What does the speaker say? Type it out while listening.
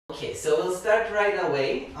Okay, so we'll start right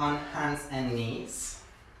away on hands and knees.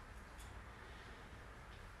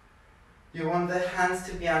 You want the hands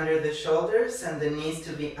to be under the shoulders and the knees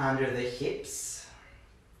to be under the hips.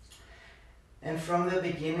 And from the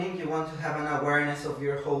beginning, you want to have an awareness of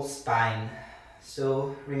your whole spine.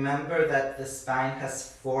 So remember that the spine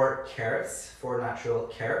has four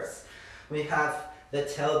natural curves. We have the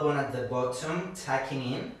tailbone at the bottom tacking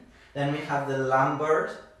in. Then we have the lumbar,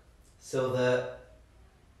 so the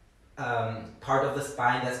part of the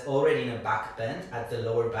spine that's already in a back bend at the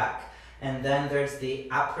lower back. And then there's the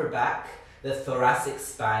upper back, the thoracic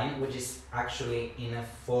spine, which is actually in a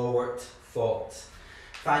forward fold.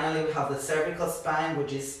 Finally, we have the cervical spine,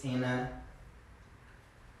 which is in a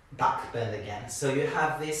back bend again. So you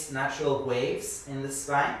have these natural waves in the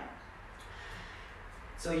spine.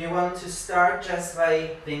 So you want to start just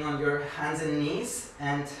by being on your hands and knees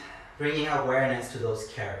and bringing awareness to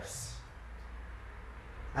those curves.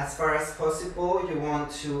 As far as possible, you want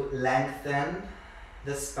to lengthen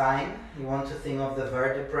the spine. You want to think of the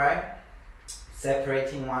vertebrae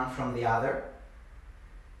separating one from the other.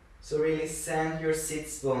 So really send your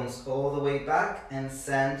sits bones all the way back and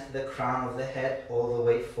send the crown of the head all the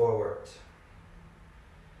way forward.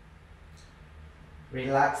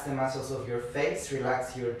 Relax the muscles of your face,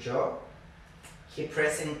 relax your jaw. Keep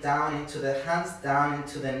pressing down into the hands, down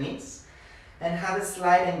into the knees, and have a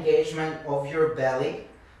slight engagement of your belly.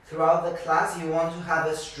 Throughout the class, you want to have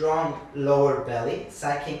a strong lower belly,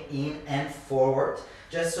 sucking in and forward,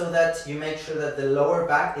 just so that you make sure that the lower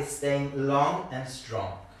back is staying long and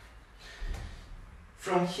strong.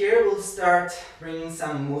 From here, we'll start bringing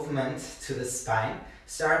some movement to the spine,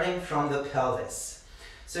 starting from the pelvis.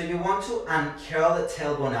 So you want to uncurl the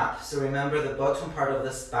tailbone up. So remember the bottom part of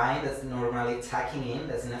the spine that's normally tucking in,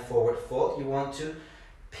 that's in a forward fold. You want to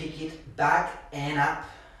pick it back and up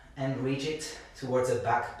and reach it towards a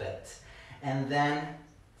back bend. And then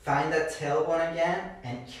find that tailbone again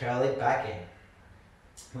and curl it back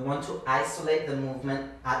in. We want to isolate the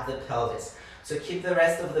movement at the pelvis. So keep the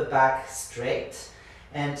rest of the back straight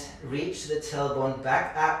and reach the tailbone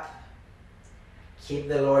back up. Keep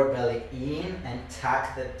the lower belly in and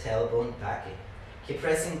tuck the tailbone back in. Keep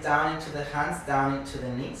pressing down into the hands, down into the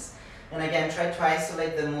knees. And again, try to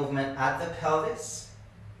isolate the movement at the pelvis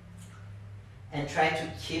and try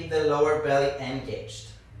to keep the lower belly engaged.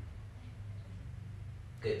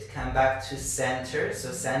 Good. Come back to center.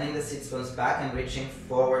 So sending the sits bones back and reaching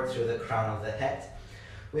forward through the crown of the head.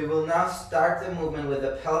 We will now start the movement with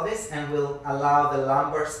the pelvis and we'll allow the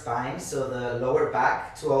lumbar spine, so the lower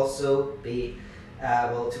back, to also be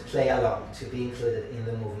to play along, to be included in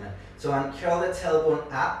the movement. So uncurl the tailbone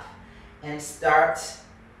up and start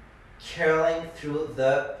curling through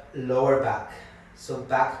the lower back. So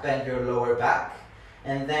back bend your lower back,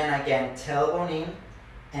 and then again tailbone in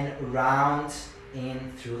and round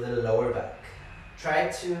in through the lower back. Try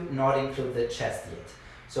to not include the chest yet.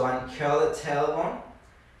 So uncurl the tailbone,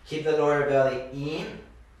 keep the lower belly in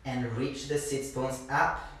and reach the sits bones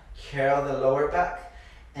up, curl the lower back,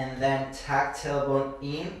 and then tuck tailbone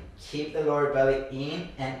in, keep the lower belly in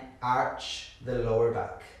and arch the lower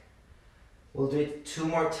back. We'll do it 2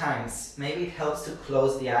 more times. Maybe it helps to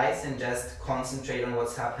close the eyes and just concentrate on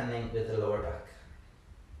what's happening with the lower back.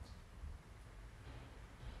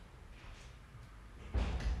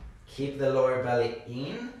 Keep the lower belly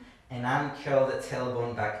in and uncurl the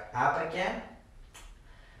tailbone back up again.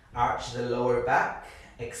 Arch the lower back.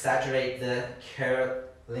 Exaggerate the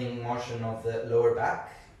curling motion of the lower back.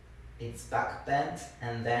 It's back bent,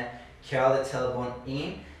 and then curl the tailbone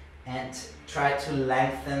in and try to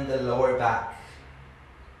lengthen the lower back.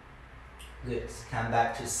 Good. Come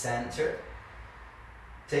back to center.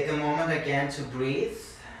 Take a moment again to breathe.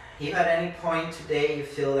 If at any point today you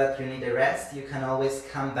feel that you need a rest, you can always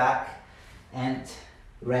come back and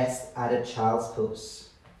rest at a child's pose.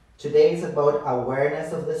 Today is about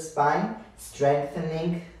awareness of the spine,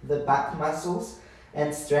 strengthening the back muscles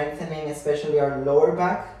and strengthening especially our lower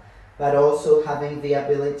back, but also having the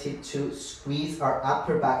ability to squeeze our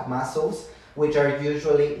upper back muscles, which are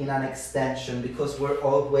usually in an extension because we're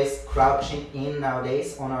always crouching in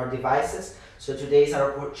nowadays on our devices. So today is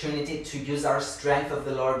our opportunity to use our strength of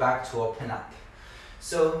the lower back to open up.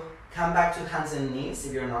 So come back to hands and knees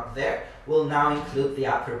if you're not there. We'll now include the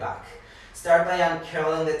upper back. Start by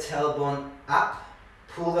uncurling the tailbone up,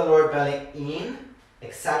 pull the lower belly in,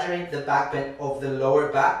 exaggerate the back bend of the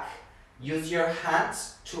lower back. Use your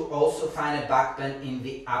hands to also find a back bend in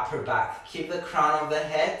the upper back. Keep the crown of the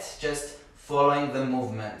head just following the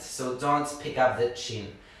movement, so don't pick up the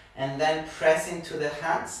chin. And then press into the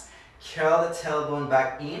hands, curl the tailbone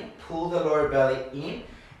back in, pull the lower belly in,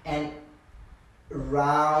 and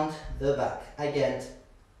round the back. Again,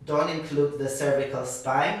 don't include the cervical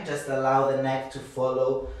spine, just allow the neck to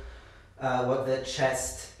follow what the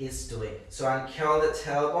chest is doing. So uncurl the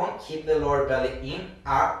tailbone, keep the lower belly in,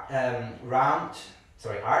 arch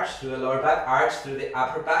through the lower back, arch through the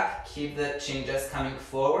upper back, keep the chin just coming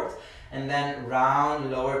forward, and then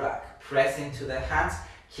round lower back. Press into the hands,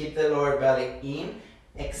 keep the lower belly in,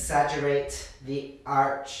 exaggerate the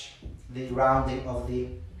arch, the rounding of the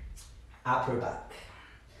upper back.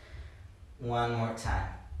 One more time.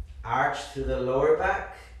 Arch through the lower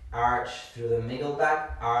back, arch through the middle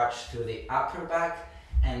back, arch through the upper back,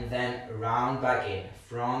 and then round back in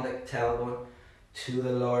from the tailbone to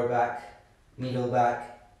the lower back, middle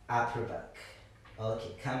back, upper back.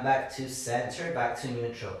 Okay, come back to center, back to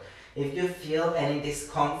neutral. If you feel any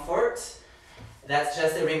discomfort, that's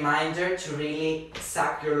just a reminder to really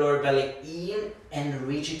suck your lower belly in and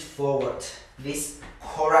reach it forward. This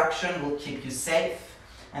core action will keep you safe,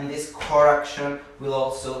 and this core action will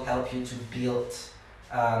also help you to build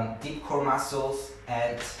deep core muscles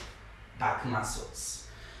and back muscles.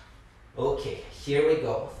 Okay, here we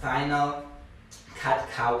go. Final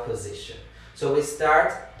cat-cow position. So we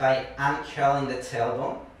start by uncurling the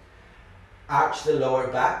tailbone, arch the lower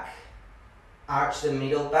back, arch the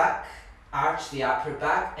middle back, arch the upper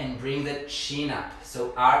back, and bring the chin up.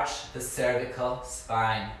 So arch the cervical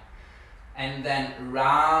spine. And then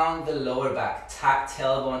round the lower back, tuck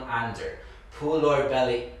tailbone under. Pull lower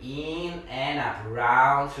belly in and up,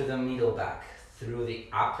 round through the middle back, through the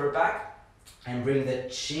upper back, and bring the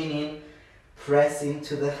chin in, press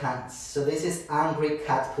into the hands. So this is angry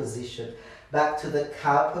cat position. Back to the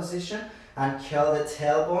cow position, uncurl the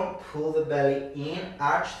tailbone, pull the belly in,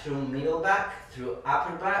 arch through middle back, through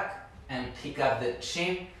upper back, and pick up the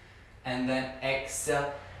chin, and then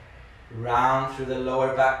exhale, round through the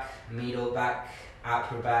lower back, middle back,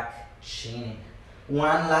 upper back, chin in.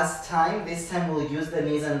 One last time, this time we'll use the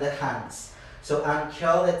knees and the hands. So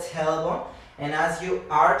uncurl the tailbone, and as you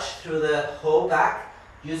arch through the whole back,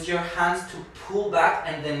 use your hands to pull back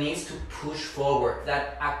and the knees to push forward.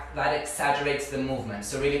 That exaggerates the movement.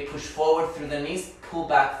 So really push forward through the knees, pull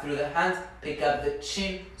back through the hands, pick up the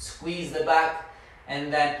chin, squeeze the back,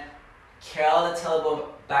 and then curl the tailbone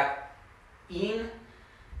back in,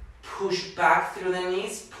 push back through the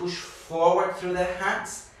knees, push forward through the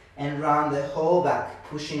hands, and round the whole back,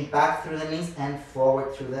 pushing back through the knees and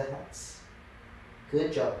forward through the hands.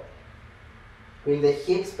 Good job. Bring the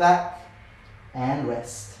hips back and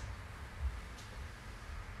rest.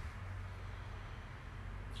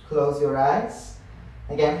 Close your eyes.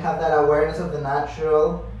 Again, have that awareness of the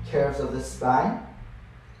natural curves of the spine.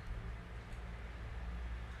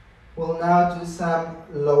 We'll now do some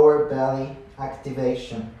lower belly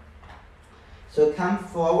activation. So come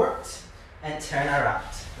forward and turn around.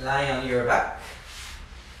 Lie on your back.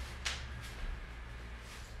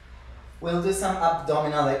 We'll do some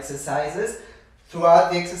abdominal exercises.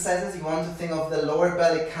 Throughout the exercises, you want to think of the lower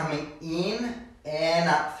belly coming in and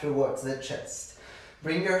up towards the chest.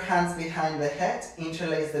 Bring your hands behind the head,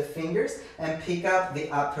 interlace the fingers, and pick up the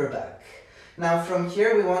upper back. Now from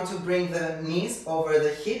here, we want to bring the knees over the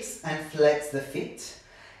hips and flex the feet.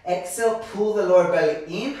 Exhale, pull the lower belly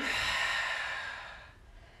in.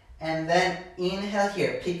 And then inhale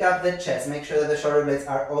here, pick up the chest, make sure that the shoulder blades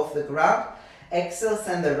are off the ground. Exhale,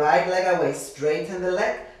 send the right leg away, straighten the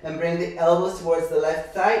leg, and bring the elbows towards the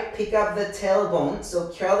left thigh. Pick up the tailbone, so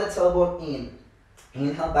curl the tailbone in.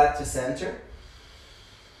 Inhale back to center.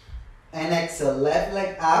 And exhale, left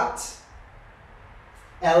leg out,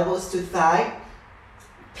 elbows to thigh.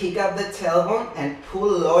 Pick up the tailbone and pull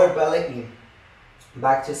lower belly in.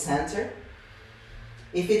 Back to center.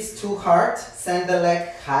 If it's too hard, send the leg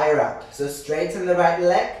higher up. So straighten the right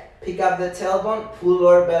leg, pick up the tailbone, pull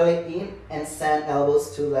lower belly in, and send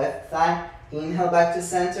elbows to left thigh. Inhale back to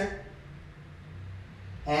center.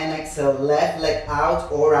 And exhale, left leg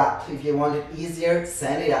out or up. If you want it easier,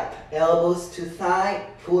 send it up. Elbows to thigh,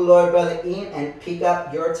 pull lower belly in, and pick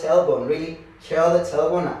up your tailbone. Really curl the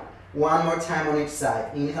tailbone up. One more time on each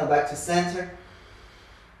side. Inhale back to center.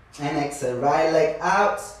 And exhale, right leg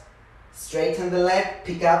out. Straighten the leg,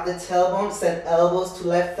 pick up the tailbone, send elbows to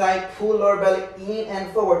left thigh, pull lower belly in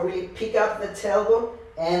and forward. Really pick up the tailbone,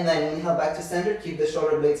 and then inhale back to center. Keep the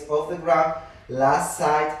shoulder blades off the ground. Last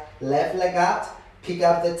side, left leg out, pick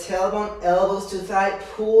up the tailbone, elbows to thigh,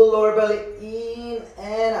 pull lower belly in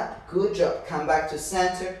and up. Good job. Come back to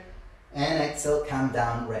center, and exhale, come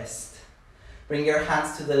down, rest. Bring your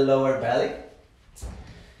hands to the lower belly.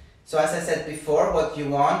 So as I said before, what you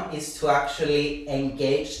want is to actually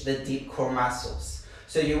engage the deep core muscles.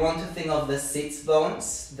 So you want to think of the sits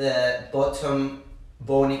bones, the bottom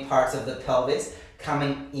bony parts of the pelvis,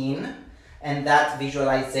 coming in, and that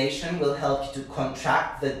visualization will help you to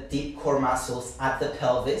contract the deep core muscles at the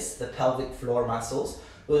pelvis, the pelvic floor muscles.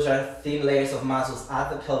 Those are thin layers of muscles at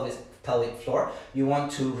the pelvic floor. You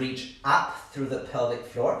want to reach up through the pelvic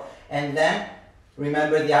floor, and then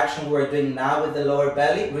remember the action we're doing now with the lower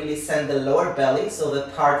belly. Really send the lower belly, so the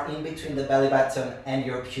part in between the belly button and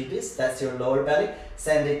your pubis, that's your lower belly,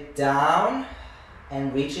 send it down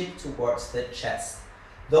and reach it towards the chest.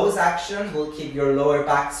 Those actions will keep your lower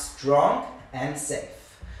back strong and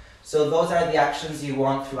safe. So those are the actions you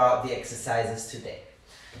want throughout the exercises today.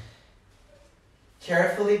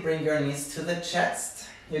 Carefully bring your knees to the chest.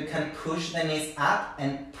 You can push the knees up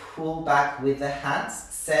and pull back with the hands.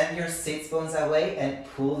 Send your sits bones away and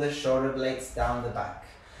pull the shoulder blades down the back.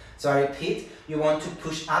 So I repeat, you want to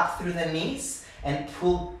push up through the knees and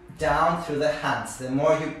pull down through the hands. The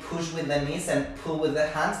more you push with the knees and pull with the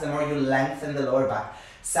hands, the more you lengthen the lower back.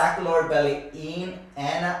 Sack lower belly in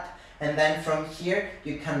and up, and then from here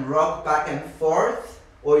you can rock back and forth,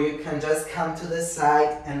 or you can just come to the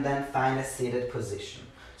side and then find a seated position.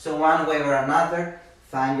 So one way or another,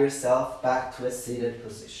 find yourself back to a seated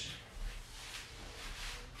position.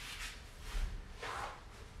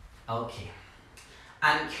 Okay.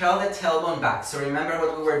 And curl the tailbone back. So remember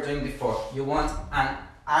what we were doing before. You want an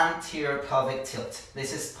anterior pelvic tilt.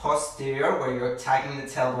 This is posterior, where you're tugging the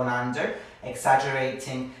tailbone under,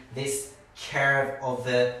 exaggerating this curve of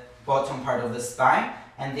the bottom part of the spine.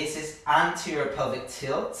 And this is anterior pelvic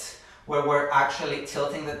tilt, where we're actually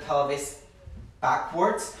tilting the pelvis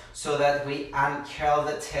backwards so that we uncurl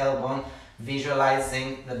the tailbone,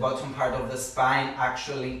 visualizing the bottom part of the spine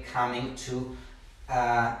actually coming to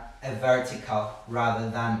a vertical rather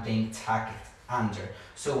than being tucked under.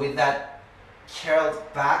 So with that curled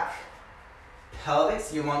back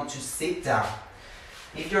pelvis, you want to sit down.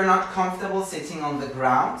 If you're not comfortable sitting on the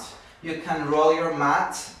ground, you can roll your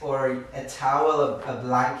mat or a towel or a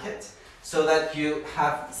blanket so that you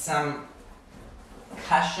have some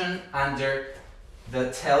cushion under the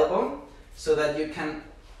tailbone, so that you can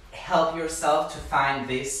help yourself to find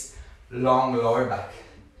this long lower back.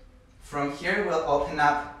 From here, we'll open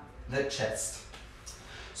up the chest.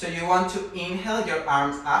 So you want to inhale your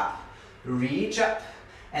arms up, reach up,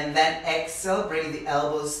 and then exhale, bring the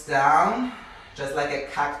elbows down, just like a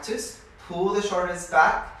cactus. Pull the shoulders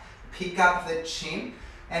back, pick up the chin,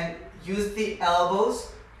 and use the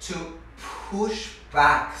elbows to push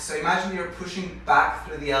back. So imagine you're pushing back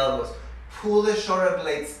through the elbows. Pull the shoulder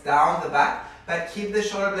blades down the back, but keep the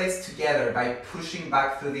shoulder blades together by pushing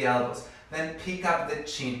back through the elbows. Then pick up the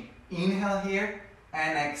chin. Inhale here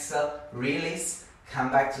and exhale, release, come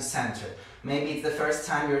back to center. Maybe it's the first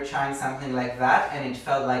time you're trying something like that and it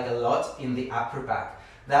felt like a lot in the upper back.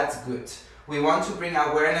 That's good. We want to bring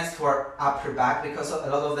awareness to our upper back because a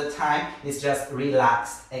lot of the time it's just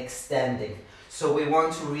relaxed, extending. So we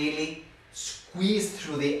want to really squeeze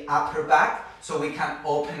through the upper back so we can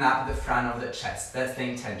open up the front of the chest. That's the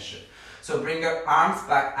intention. So bring your arms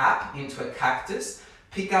back up into a cactus.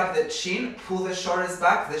 Pick up the chin, pull the shoulders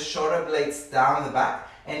back, the shoulder blades down the back,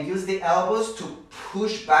 and use the elbows to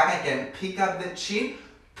push back again. Pick up the chin,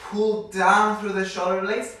 pull down through the shoulder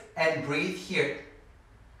blades, and breathe here.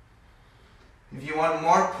 If you want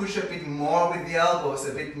more, push a bit more with the elbows,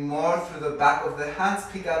 a bit more through the back of the hands.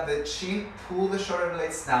 Pick up the chin, pull the shoulder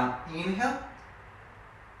blades down. Inhale.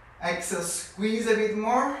 Exhale, squeeze a bit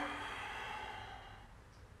more.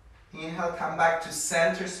 Inhale, come back to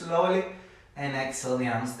center slowly. And exhale the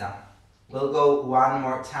arms down. We'll go one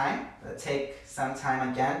more time. Take some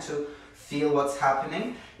time again to feel what's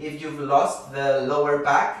happening. If you've lost the lower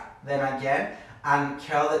back, then again,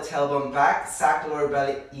 uncurl the tailbone back, sack lower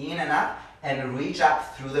belly in and up, and reach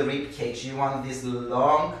up through the rib cage. You want this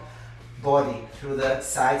long body through the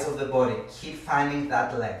sides of the body. Keep finding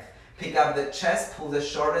that leg. Pick up the chest, pull the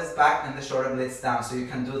shoulders back and the shoulder blades down. So you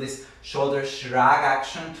can do this shoulder shrug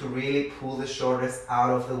action to really pull the shoulders out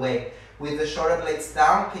of the way. With the shoulder blades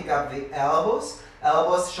down, pick up the elbows,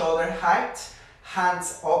 shoulder height,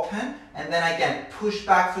 hands open, and then again, push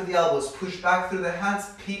back through the elbows, push back through the hands,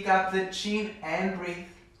 pick up the chin and breathe.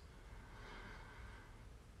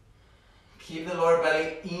 Keep the lower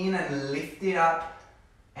belly in and lift it up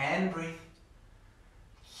and breathe.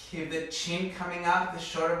 Keep the chin coming up, the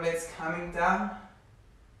shoulder blades coming down.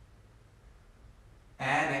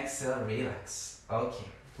 And exhale, relax. Okay,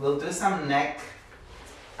 we'll do some neck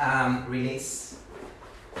release.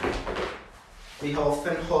 We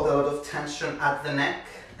often hold a lot of tension at the neck,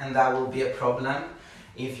 and that will be a problem.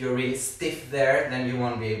 If you're really stiff there, then you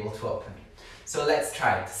won't be able to open. So let's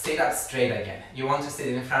try it. Sit up straight again. You want to sit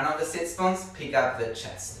in front of the sit bones, pick up the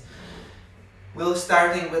chest. We're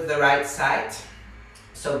starting with the right side.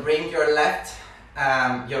 So bring your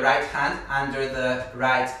right hand under the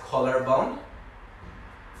right collarbone.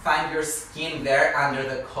 Find your skin there under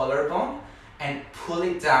the collarbone and pull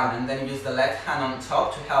it down, and then use the left hand on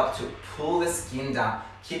top to help to pull the skin down.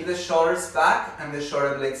 Keep the shoulders back and the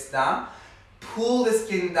shoulder blades down. Pull the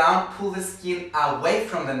skin down, pull the skin away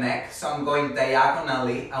from the neck. So I'm going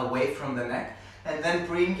diagonally away from the neck. And then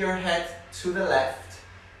bring your head to the left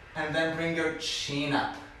and then bring your chin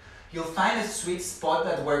up. You'll find a sweet spot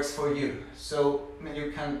that works for you. So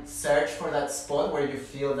you can search for that spot where you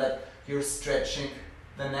feel that you're stretching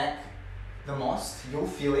the neck the most. You'll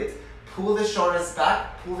feel it. Pull the shoulders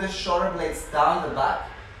back, pull the shoulder blades down the back.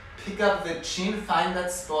 Pick up the chin, find that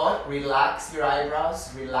spot, relax your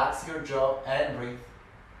eyebrows, relax your jaw, and breathe.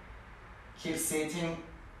 Keep sitting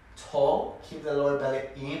tall, keep the lower belly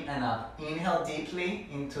in and up. Inhale deeply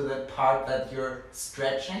into the part that you're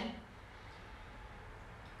stretching.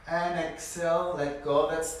 And exhale, let go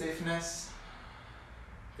of that stiffness.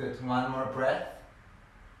 Good, one more breath.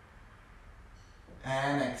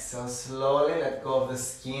 And exhale, slowly let go of the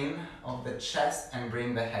skin of the chest and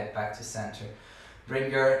bring the head back to center.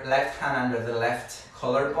 Bring your left hand under the left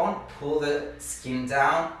collarbone, pull the skin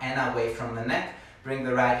down and away from the neck. Bring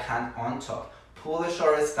the right hand on top. Pull the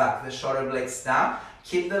shoulders back, the shoulder blades down.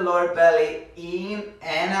 Keep the lower belly in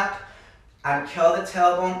and up. And curl the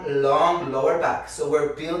tailbone, long lower back. So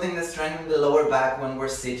we're building the strength in the lower back when we're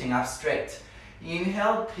sitting up straight.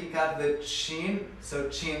 Inhale, pick up the chin, so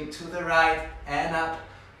chin to the right and up.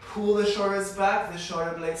 Pull the shoulders back, the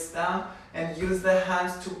shoulder blades down, and use the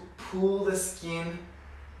hands to pull the skin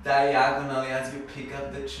diagonally as you pick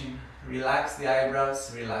up the chin. Relax the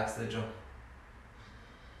eyebrows, relax the jaw.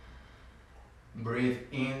 Breathe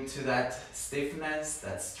into that stiffness,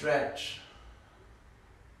 that stretch.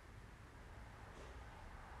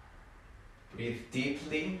 Breathe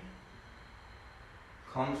deeply,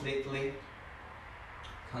 completely,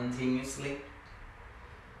 continuously.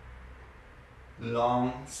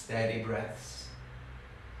 Long, steady breaths.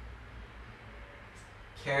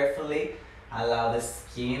 Carefully allow the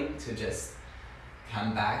skin to just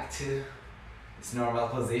come back to its normal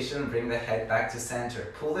position. Bring the head back to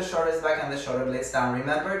center. Pull the shoulders back and the shoulder blades down.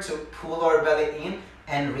 Remember to pull lower belly in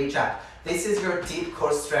and reach up. This is your deep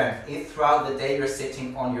core strength. If throughout the day you're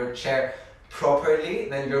sitting on your chair properly,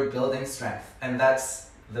 then you're building strength. And that's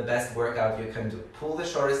the best workout you can do. Pull the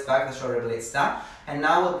shoulders back, the shoulder blades down. And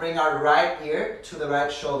now we'll bring our right ear to the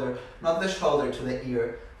right shoulder. Not the shoulder to the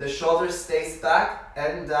ear. The shoulder stays back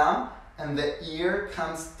and down, and the ear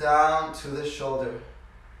comes down to the shoulder.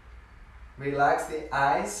 Relax the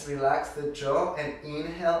eyes, relax the jaw, and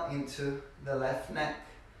inhale into the left neck.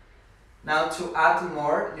 Now to add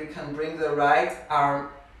more, you can bring the right arm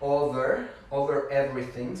over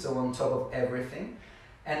everything, so on top of everything,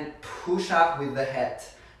 and push up with the head.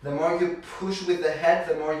 The more you push with the head,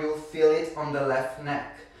 the more you'll feel it on the left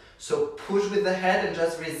neck. So push with the head and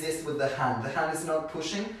just resist with the hand. The hand is not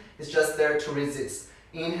pushing, it's just there to resist.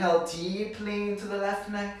 Inhale deeply into the left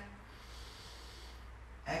neck.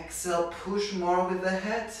 Exhale, push more with the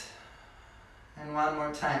head. And one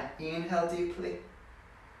more time. Inhale deeply.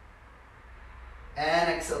 And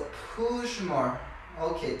exhale, push more.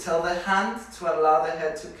 Okay, tell the hand to allow the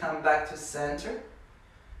head to come back to center.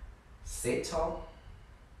 Sit tall.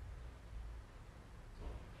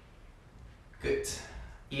 Good.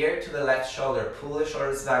 Ear to the left shoulder. Pull the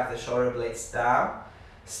shoulders back, the shoulder blades down.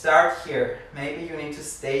 Start here. Maybe you need to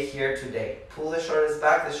stay here today. Pull the shoulders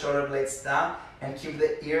back, the shoulder blades down, and keep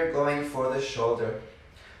the ear going for the shoulder.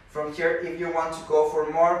 From here, if you want to go for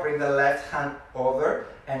more, bring the left hand over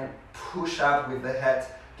and push up with the head.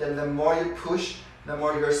 Again, the more you push, the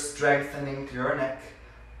more you're strengthening your neck.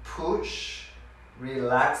 Push,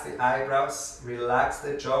 relax the eyebrows, relax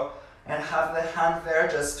the jaw, and have the hand there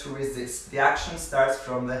just to resist. The action starts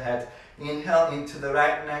from the head. Inhale into the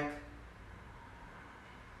right neck.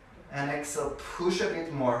 And exhale, push a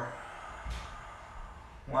bit more.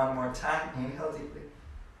 One more time, inhale deeply.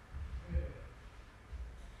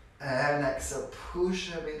 And exhale,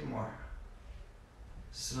 push a bit more.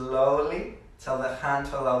 Slowly, tell the hand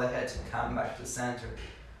to allow the head to come back to center.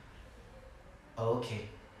 Okay,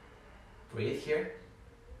 breathe here.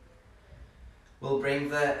 We'll bring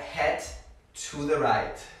the head to the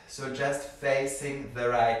right, so just facing the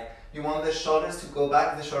right. You want the shoulders to go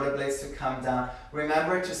back, the shoulder blades to come down.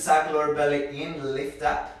 Remember to suck lower belly in, lift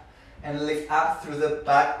up, and lift up through the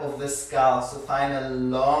back of the skull. So find a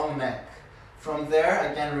long neck. From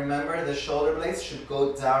there, again, remember the shoulder blades should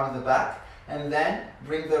go down the back. And then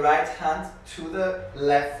bring the right hand to the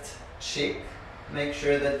left cheek. Make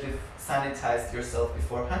sure that you've sanitized yourself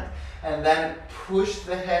beforehand. And then push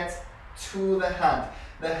the head to the hand.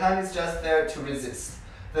 The hand is just there to resist.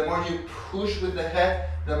 The more you push with the head,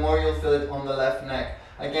 the more you'll feel it on the left neck.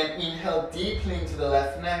 Again, inhale deeply into the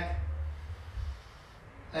left neck.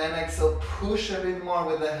 And exhale, push a bit more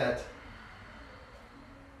with the head.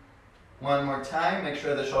 One more time, make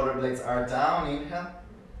sure the shoulder blades are down, inhale.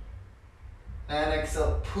 And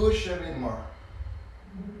exhale, push a bit more.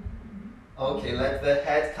 Okay, let the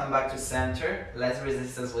head come back to center. Less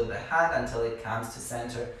resistance with the hand until it comes to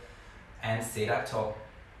center. And sit up tall.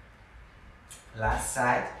 Last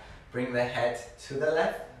side, bring the head to the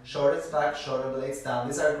left, shoulders back, shoulder blades down.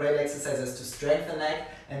 These are great exercises to strengthen the neck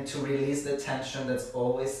and to release the tension that's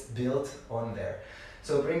always built on there.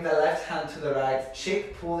 So bring the left hand to the right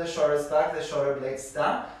cheek, pull the shoulders back, the shoulder blades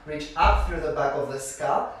down, reach up through the back of the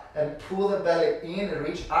skull and pull the belly in and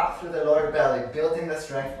reach up through the lower belly, building the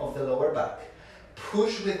strength of the lower back.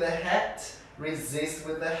 Push with the head, resist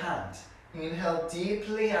with the hand. Inhale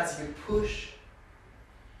deeply as you push.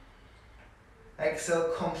 Exhale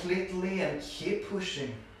completely and keep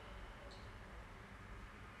pushing.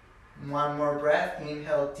 One more breath,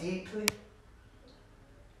 inhale deeply.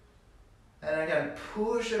 And again,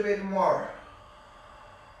 push a bit more.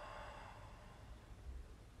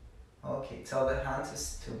 Okay, tell the hand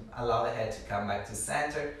to allow the head to come back to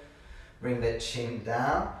center. Bring the chin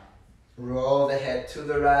down. Roll the head to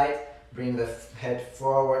the right. Bring the head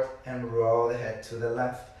forward and roll the head to the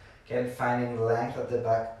left. Again, finding length at the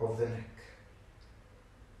back of the neck.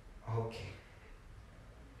 Okay.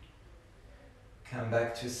 Come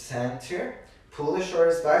back to center. Pull the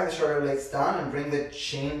shoulders back, the shoulder blades down, and bring the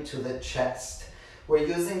chin to the chest. We're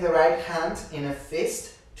using the right hand in a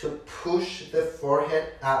fist to push the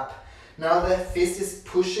forehead up. Now the fist is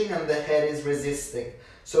pushing and the head is resisting.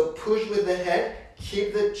 So push with the head,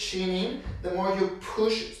 keep the chin in. The more you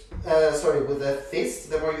push, with the fist,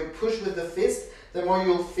 the more you push with the fist, the more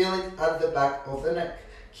you'll feel it at the back of the neck.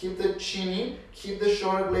 Keep the chin in, keep the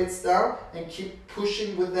shoulder blades down, and keep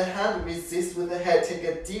pushing with the hand, resist with the head. Take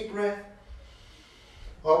a deep breath.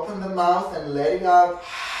 Open the mouth and let it out.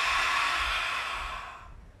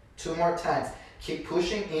 2 more times. Keep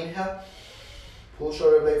pushing, inhale. Pull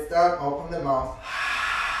shoulder blades down, open the mouth.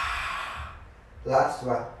 Last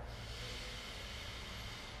one.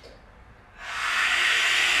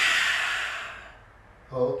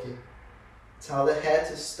 Okay. Tell the head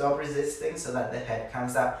to stop resisting so that the head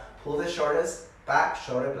comes up. Pull the shoulders back,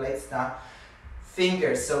 shoulder blades down.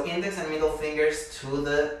 Fingers, so index and middle fingers to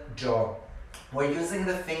the jaw. We're using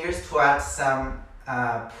the fingers to add some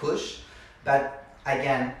push, but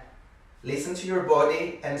again, listen to your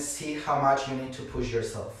body and see how much you need to push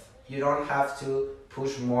yourself. You don't have to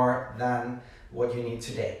push more than what you need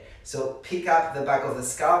today. So pick up the back of the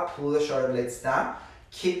skull, pull the shoulder blades down,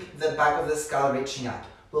 keep the back of the skull reaching up.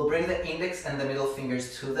 We'll bring the index and the middle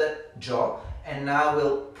fingers to the jaw, and now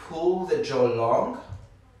we'll pull the jaw long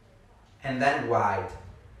and then wide.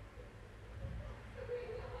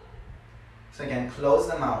 So again, close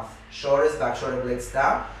the mouth, shoulders back, shoulder blades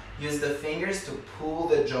down. Use the fingers to pull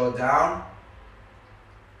the jaw down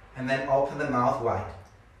and then open the mouth wide.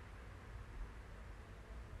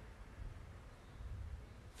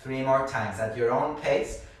 3 more times at your own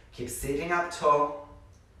pace. Keep sitting up tall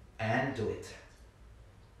and do it.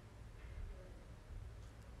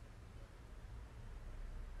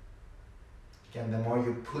 Again, the more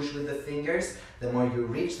you push with the fingers, the more you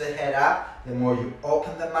reach the head up, the more you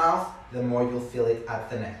open the mouth, the more you'll feel it at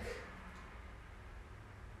the neck.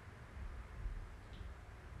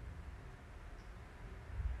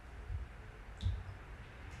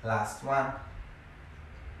 Last one.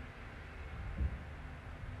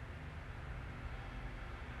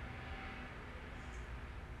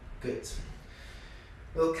 Good.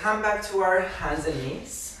 We'll come back to our hands and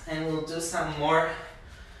knees and we'll do some more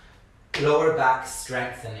lower back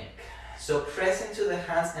strengthening. So press into the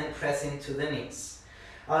hands and press into the knees.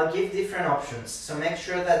 I'll give different options. So make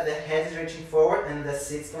sure that the head is reaching forward and the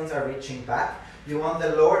sits bones are reaching back. You want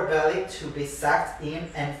the lower belly to be sucked in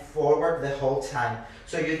and forward the whole time.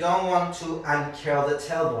 So you don't want to uncurl the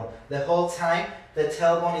tailbone. The whole time the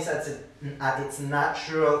tailbone is at its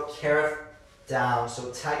natural curve down.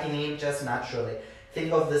 So tucking in just naturally.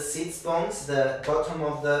 Think of the sits bones, the bottom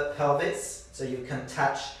of the pelvis, so you can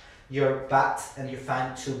touch your butt and you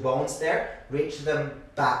find 2 bones there. Reach them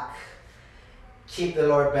back. Keep the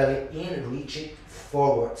lower belly in, reach it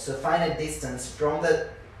forward. So find a distance from the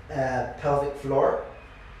pelvic floor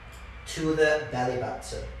to the belly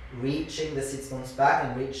button. Reaching the sits bones back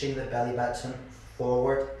and reaching the belly button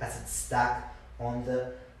forward as it's stuck on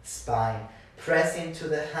the spine. Press into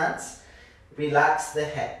the hands, relax the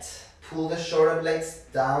head. Pull the shoulder blades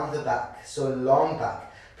down the back, so long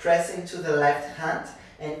back. Press into the left hand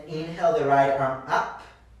and inhale the right arm up.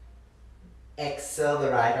 Exhale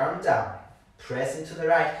the right arm down. Press into the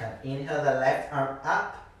right hand. Inhale the left arm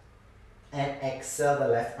up and exhale the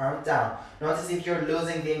left arm down. Notice if you're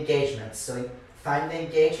losing the engagements. So find the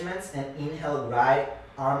engagements and inhale right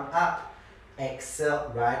arm up.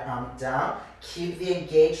 Exhale right arm down. Keep the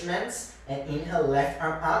engagements and inhale left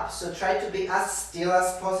arm up. So try to be as still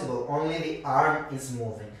as possible. Only the arm is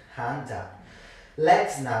moving. Hand down.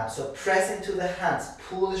 Legs now. So press into the hands.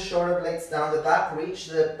 Pull the shoulder blades down the back. Reach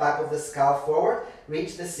the back of the skull forward.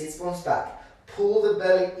 Reach the sits bones back. Pull the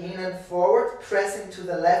belly in and forward. Press into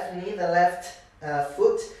the left knee, the left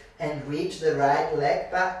foot, and reach the right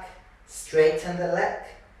leg back. Straighten the leg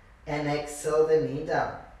and exhale the knee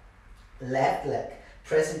down. Left leg.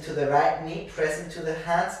 Press into the right knee. Press into the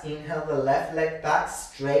hands. Inhale the left leg back.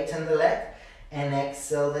 Straighten the leg and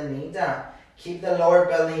exhale the knee down. Keep the lower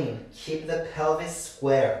belly in. Keep the pelvis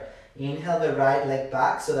square. Inhale the right leg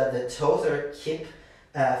back so that the toes are keep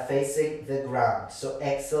facing the ground. So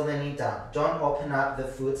exhale the knee down. Don't open up the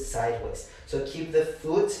foot sideways. So keep the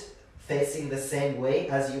foot facing the same way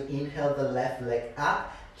as you inhale the left leg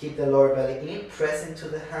up. Keep the lower belly in. Press into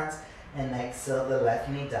the hands and exhale the left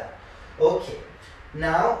knee down. Okay.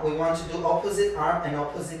 Now we want to do opposite arm and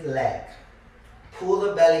opposite leg. Pull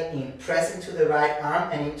the belly in. Press into the right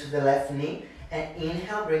arm and into the left knee. And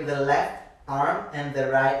inhale, bring the left arm and the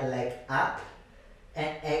right leg up.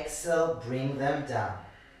 And exhale, bring them down.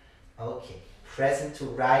 Okay. Press into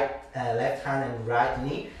left hand and right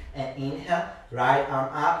knee. And inhale, right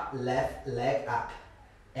arm up, left leg up.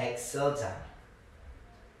 Exhale, down.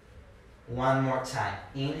 One more time.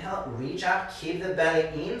 Inhale, reach up, keep the belly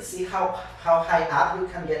in. See how high up you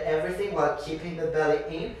can get everything while keeping the belly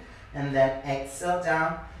in. And then exhale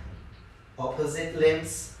down. Opposite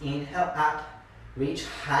limbs. Inhale up, reach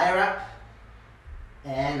higher up,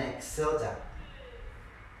 and exhale down.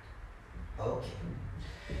 Okay.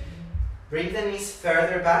 Bring the knees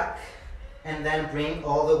further back, and then bring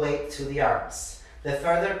all the weight to the arms. The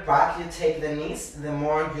further back you take the knees, the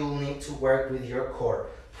more you'll need to work with your core.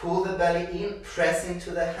 Pull the belly in, press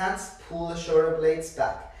into the hands, pull the shoulder blades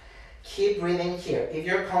back. Keep breathing here. If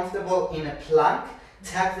you're comfortable in a plank,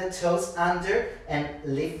 tuck the toes under and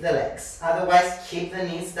lift the legs. Otherwise, keep the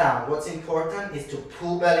knees down. What's important is to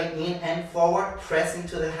pull belly in and forward, press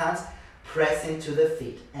into the hands, press into the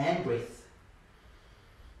feet, and breathe.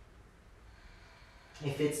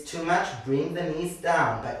 If it's too much, bring the knees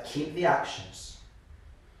down, but keep the actions.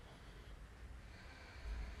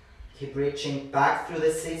 Keep reaching back through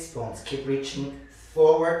the sits bones. Keep reaching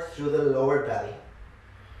forward through the lower belly.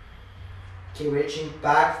 Keep reaching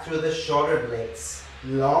back through the shoulder blades.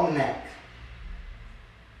 Long neck.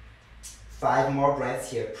 5 more breaths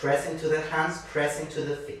here. Press into the hands, press into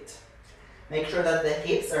the feet. Make sure that the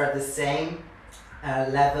hips are at the same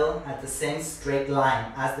level, at the same straight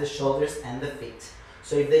line as the shoulders and the feet.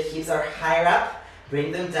 So if the hips are higher up,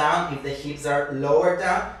 bring them down. If the hips are lower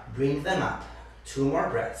down, bring them up. 2 more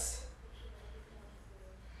breaths.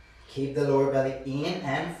 Keep the lower belly in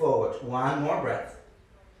and forward. 1 more breath.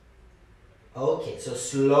 Okay, so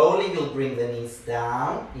slowly you'll bring the knees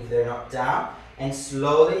down, if they're not down, and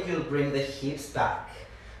slowly you'll bring the hips back,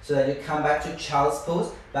 so that you come back to child's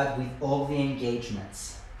pose, but with all the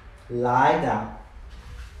engagements. Lie down.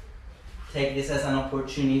 Take this as an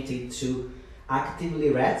opportunity to actively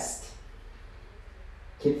rest.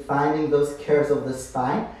 Keep finding those curves of the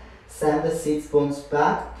spine. Send the sits bones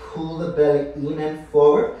back, pull the belly in and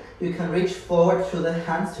forward. You can reach forward through the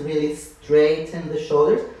hands to really straighten the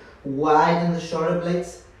shoulders, widen the shoulder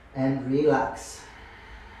blades, and relax.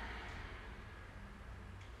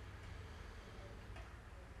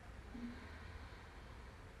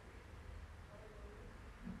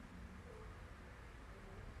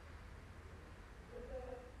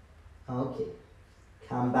 Okay,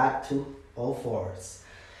 come back to all fours.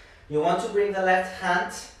 You want to bring the left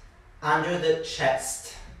hand under the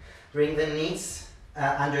chest. Bring the knees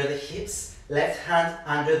under the hips, left hand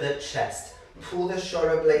under the chest. Pull the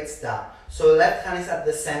shoulder blades down. So left hand is at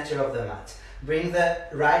the center of the mat. Bring the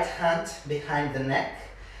right hand behind the neck.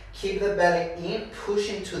 Keep the belly in, push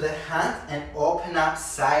into the hand and open up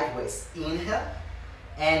sideways. Inhale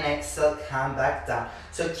and exhale, come back down.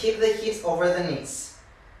 So keep the hips over the knees.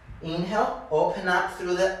 Inhale, open up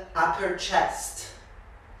through the upper chest.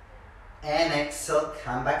 And exhale,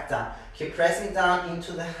 come back down. Keep pressing down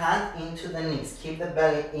into the hand, into the knees. Keep the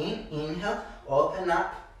belly in. Inhale, open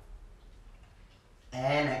up.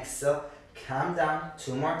 And exhale, come down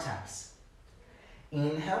 2 more times.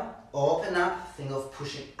 Inhale, open up. Think of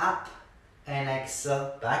pushing up. And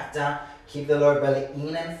exhale, back down. Keep the lower belly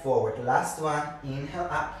in and forward. Last one. Inhale,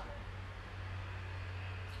 up.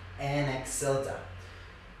 and exhale down.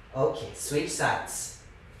 Okay, switch sides.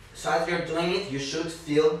 So as you're doing it, you should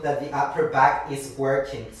feel that the upper back is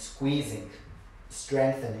working, squeezing,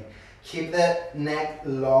 strengthening. Keep the neck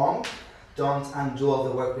long. Don't undo all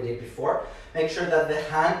the work we did before. Make sure that the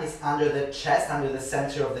hand is under the chest, under the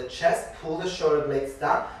center of the chest. Pull the shoulder blades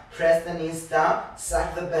down. Press the knees down.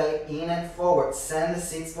 Suck the belly in and forward. Send the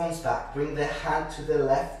sits bones back. Bring the hand to the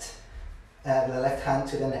left hand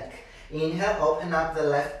to the neck. Inhale, open up the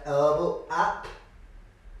left elbow up.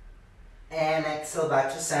 And exhale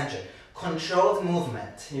back to center. Controlled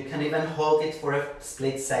movement. You can even hold it for a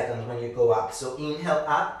split second when you go up. So inhale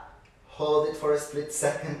up, hold it for a split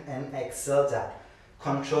second and exhale down.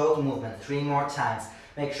 Controlled movement. 3 more times.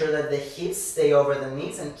 Make sure that the hips stay over the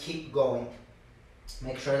knees and keep going.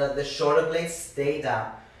 Make sure that the shoulder blades stay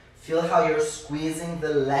down. Feel how you're squeezing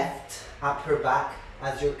the left upper back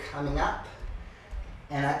as you're coming up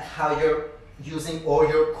and how you're using all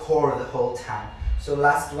your core the whole time. So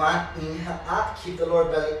last one, inhale up, keep the lower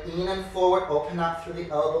belly in and forward, open up through the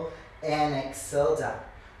elbow and exhale down.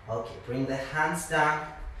 Okay, bring the hands down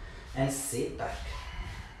and sit back.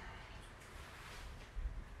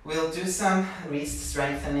 We'll do some wrist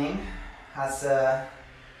strengthening as a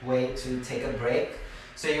way to take a break.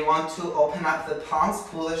 So you want to open up the palms,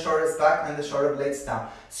 pull the shoulders back and the shoulder blades down.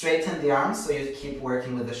 Straighten the arms so you keep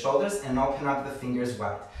working with the shoulders and open up the fingers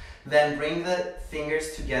wide. Then bring the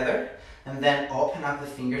fingers together and then open up the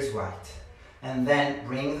fingers wide. And then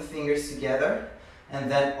bring the fingers together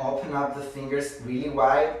and then open up the fingers really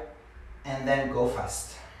wide and then go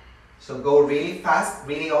fast. So go really fast,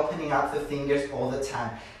 really opening up the fingers all the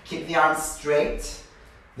time. Keep the arms straight.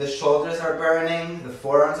 The shoulders are burning, the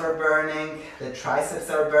forearms are burning, the triceps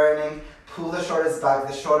are burning. Pull the shoulders back,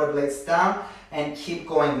 the shoulder blades down, and keep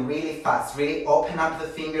going really fast. Really open up the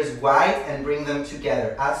fingers wide and bring them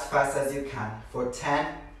together as fast as you can. For 10,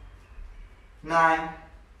 9,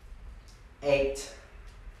 8,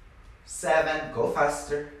 7, go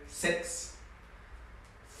faster, 6,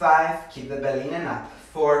 5, keep the belly in and up,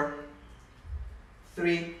 4,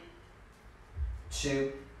 3,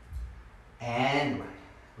 2, and 1.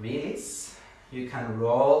 Release. You can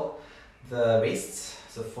roll the wrists,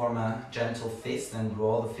 so form a gentle fist and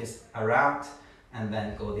roll the fist around and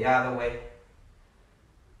then go the other way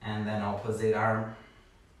and then opposite arm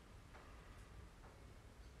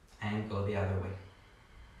and go the other way.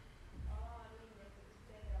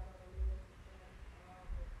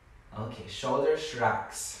 Okay, shoulder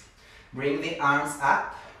shrugs. Bring the arms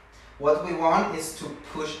up. What we want is to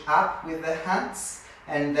push up with the hands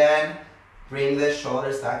and then bring the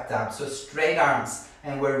shoulders back down. So straight arms,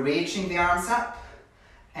 and we're reaching the arms up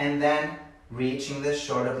and then reaching the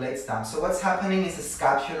shoulder blades down. So what's happening is a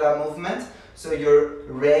scapular movement. So you're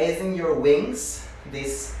raising your wings,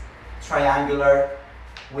 these triangular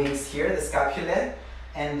wings here, the scapulae,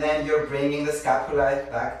 and then you're bringing the scapula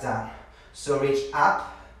back down. So reach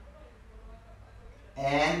up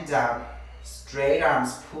and down. Straight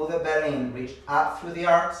arms, pull the belly in, reach up through the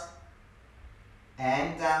arms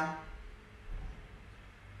and down.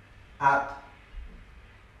 Up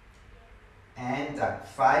and down.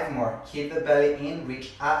 5 more. Keep the belly in,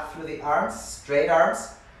 reach up through the arms, straight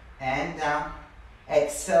arms and down.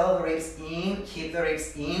 Exhale the ribs in, keep the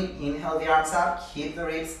ribs in, inhale the arms up, keep the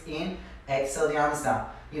ribs in, exhale the arms down.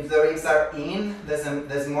 If the ribs are in,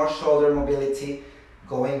 there's more shoulder mobility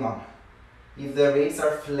going on. If the ribs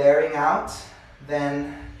are flaring out,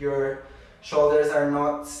 then your shoulders are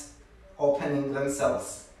not opening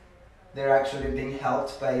themselves. They're actually being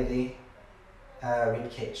helped by the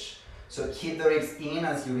rib cage. So keep the ribs in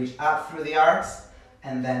as you reach up through the arms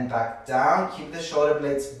and then back down. Keep the shoulder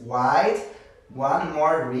blades wide. 1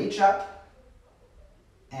 more, reach up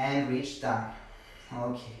and reach down.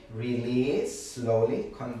 Okay, release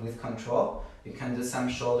slowly with control. You can do some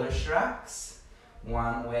shoulder shrugs,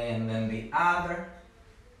 one way and then the other.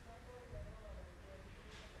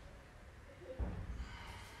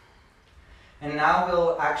 And now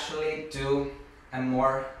we'll actually do a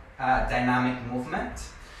more dynamic movement.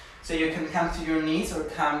 So you can come to your knees or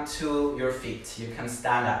come to your feet. You can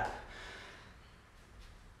stand up.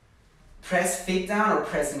 Press feet down or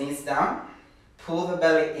press knees down. Pull the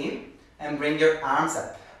belly in and bring your arms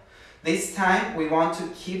up. This time we want to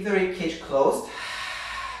keep the rib cage closed.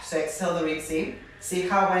 So exhale the ribs in. See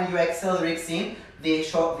how when you exhale the ribs in, the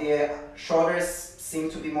shoulders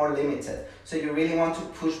seem to be more limited. So you really want to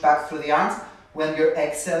push back through the arms when you're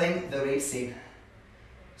exhaling the ribs in.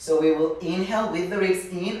 So we will inhale with the ribs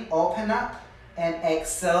in, open up, and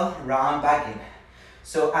exhale, round back in.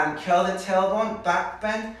 So uncurl the tailbone, back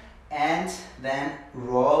bend, and then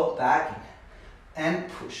roll back in. And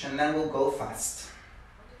push, and then we'll go fast.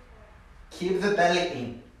 Keep the belly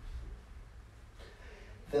in.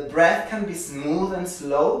 The breath can be smooth and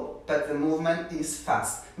slow, but the movement is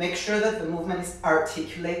fast. Make sure that the movement is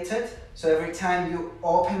articulated. So every time you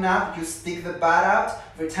open up, you stick the butt out.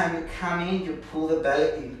 Every time you come in, you pull the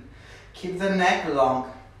belly in. Keep the neck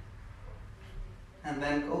long. And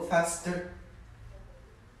then go faster.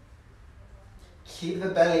 Keep the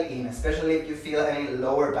belly in, especially if you feel any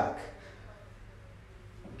lower back.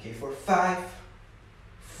 Okay, for 5,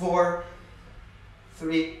 4,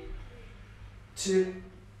 3, 2,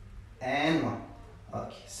 and 1.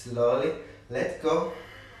 Okay, slowly let go.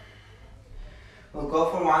 We'll go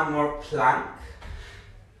for one more plank.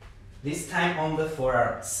 This time on the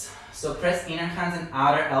forearms. So press inner hands and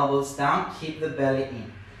outer elbows down. Keep the belly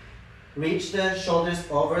in. Reach the shoulders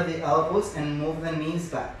over the elbows and move the knees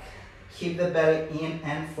back. Keep the belly in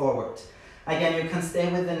and forward. Again, you can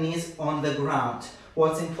stay with the knees on the ground.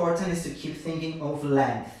 What's important is to keep thinking of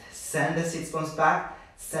length. Send the sits bones back,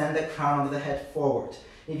 send the crown of the head forward.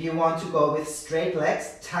 If you want to go with straight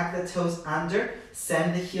legs, tuck the toes under,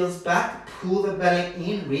 send the heels back, pull the belly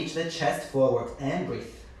in, reach the chest forward, and breathe.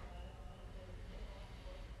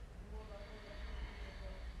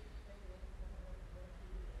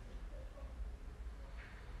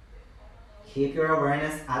 Keep your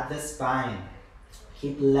awareness at the spine.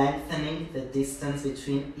 Keep lengthening the distance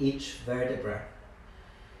between each vertebra.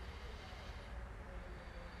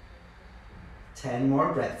 10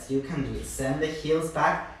 more breaths. You can do it. Send the heels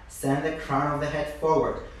back, send the crown of the head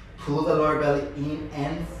forward. Pull the lower belly in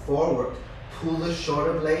and forward. Pull the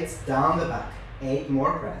shoulder blades down the back. 8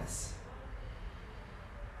 more breaths.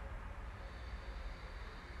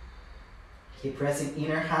 Keep pressing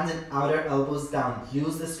inner hands and outer elbows down.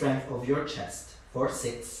 Use the strength of your chest. For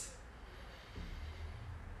 6.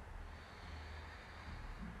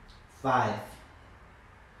 5.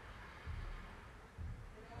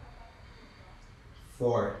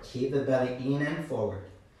 4. Keep the belly in and forward.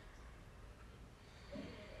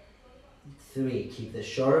 3. Keep the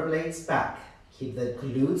shoulder blades back. Keep the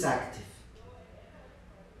glutes active.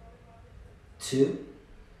 2.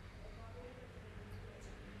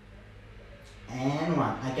 And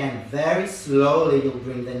 1. Again, very slowly you'll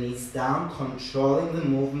bring the knees down, controlling the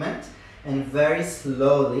movement. And very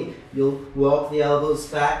slowly you'll walk the elbows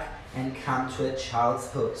back and come to a child's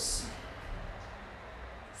pose.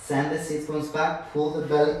 Send the sits bones back, pull the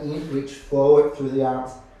belly in, reach forward through the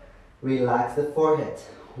arms. Relax the forehead,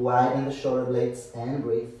 widen the shoulder blades, and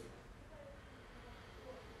breathe.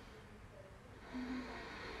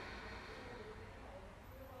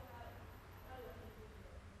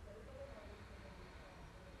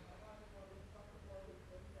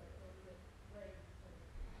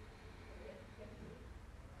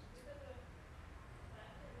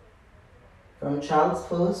 From child's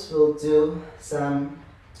pose, we'll do some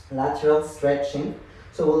lateral stretching.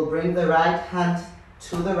 So we'll bring the right hand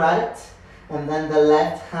to the right and then the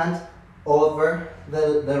left hand over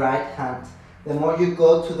the right hand. The more you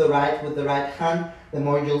go to the right with the right hand, the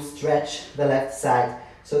more you'll stretch the left side.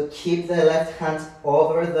 So keep the left hand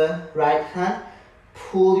over the right hand,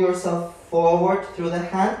 pull yourself forward through the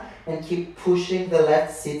hand and keep pushing the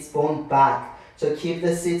left sits bone back. So keep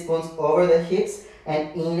the sits bones over the hips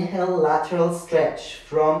and inhale lateral stretch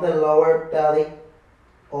from the lower belly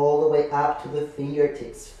all the way up to the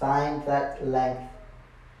fingertips. Find that length.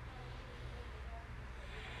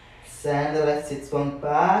 Send the left sits bone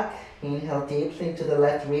back. Inhale deeply into the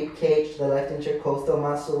left rib cage, the left intercostal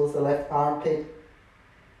muscles, the left armpit.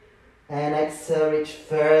 And exhale, reach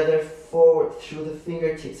further forward through the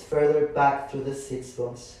fingertips, further back through the sits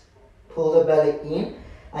bones. Pull the belly in.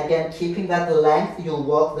 Again, keeping that length, you'll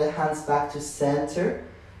walk the hands back to center.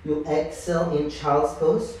 You exhale in child's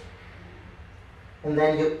pose. And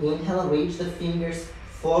then you inhale, reach the fingers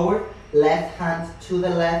forward, left hand to the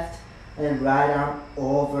left, and right arm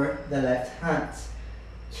over the left hand.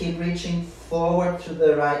 Keep reaching forward through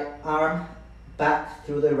the right arm, back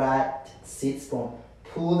through the right sits bone.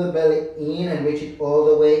 Pull the belly in and reach it all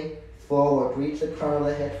the way forward. Reach the crown of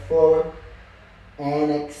the head forward,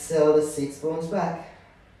 and exhale the sits bones back.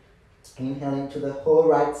 Inhale into the whole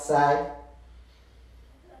right side,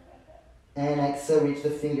 and exhale, reach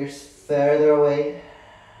the fingers further away.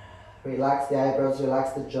 Relax the eyebrows,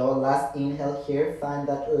 relax the jaw. Last inhale here, find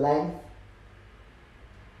that length.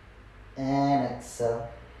 And exhale.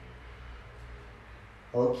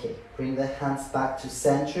 Okay, bring the hands back to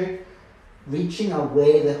center, reaching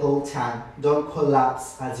away the whole time. Don't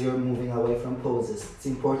collapse as you're moving away from poses. It's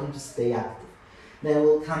important to stay active. Then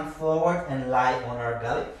we'll come forward and lie on our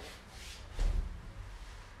belly.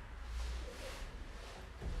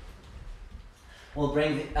 We'll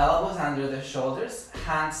bring the elbows under the shoulders,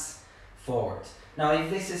 hands forward. Now if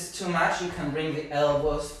this is too much, you can bring the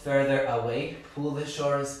elbows further away, pull the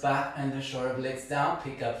shoulders back and the shoulder blades down,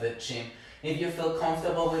 pick up the chin. If you feel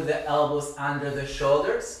comfortable with the elbows under the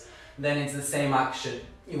shoulders, then it's the same action.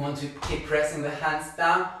 You want to keep pressing the hands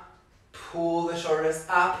down, pull the shoulders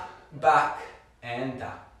up, back and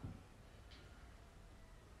down.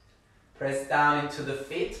 Press down into the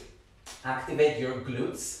feet, activate your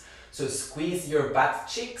glutes, so squeeze your butt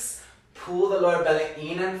cheeks, pull the lower belly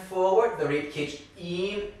in and forward, the rib cage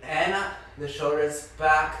in and up, the shoulders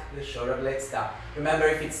back, the shoulder blades down. Remember,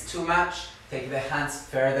 if it's too much, take the hands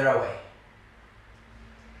further away.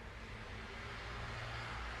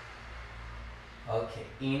 Okay,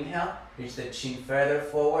 inhale, reach the chin further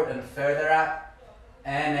forward and further up,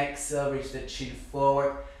 and exhale, reach the chin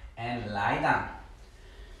forward and lie down.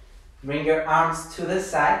 Bring your arms to the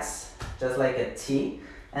sides, just like a T,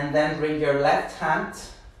 and then bring your left hand,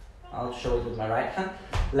 I'll show it with my right hand,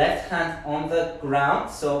 left hand on the ground,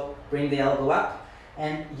 so bring the elbow up,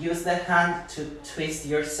 and use the hand to twist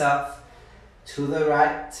yourself to the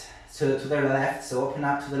right, to the left, so open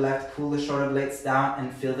up to the left, pull the shoulder blades down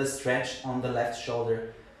and feel the stretch on the left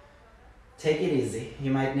shoulder. Take it easy, you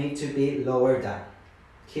might need to be lower down.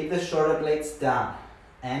 Keep the shoulder blades down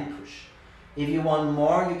and push. If you want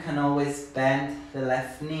more, you can always bend the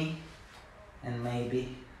left knee and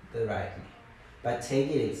maybe the right knee. But take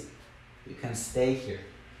it easy, you can stay here.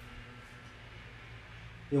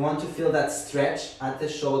 You want to feel that stretch at the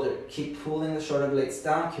shoulder. Keep pulling the shoulder blades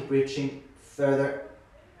down, keep reaching further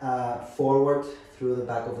forward through the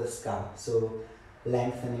back of the skull, so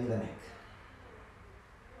lengthening the neck.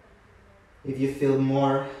 If you feel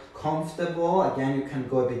more comfortable, again you can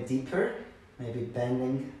go a bit deeper, maybe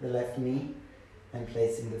bending the left knee and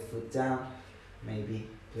placing the foot down, maybe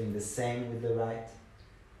doing the same with the right.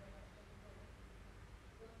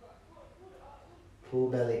 Pull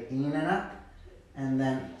belly in and up, and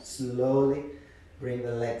then slowly bring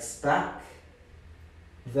the legs back.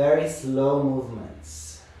 Very slow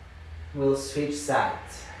movements. We'll switch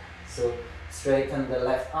sides. So straighten the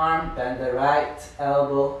left arm, bend the right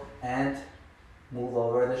elbow, and move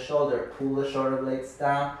over the shoulder. Pull the shoulder blades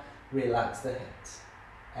down, relax the head.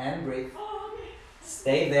 And breathe.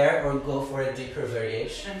 Stay there or go for a deeper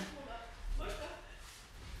variation.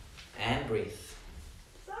 And breathe.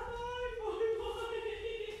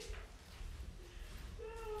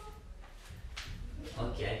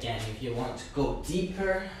 Okay, again, if you want to go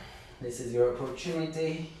deeper, this is your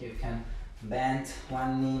opportunity. You can bend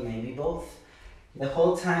one knee, maybe both. The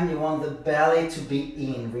whole time you want the belly to be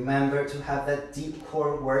in. Remember to have that deep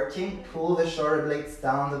core working. Pull the shoulder blades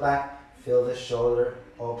down the back. Feel the shoulder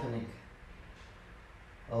opening.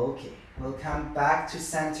 Okay, we'll come back to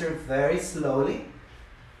center very slowly.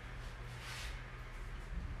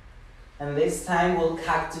 And this time we'll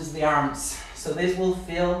cactus the arms. So this will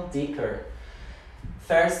feel deeper.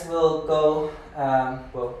 First we'll go,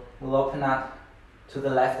 we'll open up to the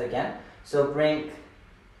left again. So bring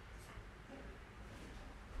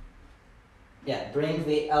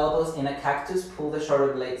the elbows in a cactus, pull the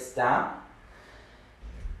shoulder blades down.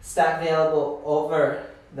 Stack the elbow over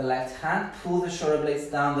the left hand, pull the shoulder blades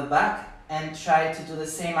down the back, and try to do the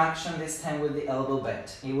same action this time with the elbow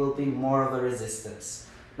bent. It will be more of a resistance.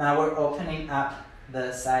 Now we're opening up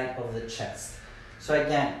the side of the chest. So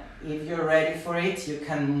again, if you're ready for it, you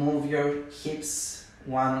can move your hips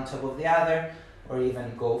one on top of the other, or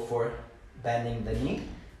even go for bending the knee.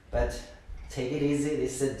 But take it easy,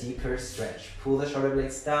 this is a deeper stretch. Pull the shoulder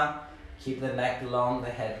blades down, keep the neck long, the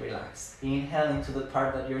head relaxed. Inhale into the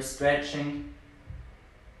part that you're stretching.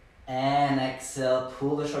 And exhale,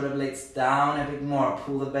 pull the shoulder blades down a bit more.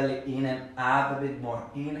 Pull the belly in and up a bit more.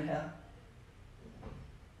 Inhale.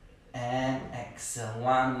 And exhale,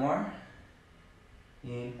 one more.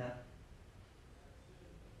 Inhale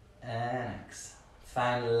and exhale.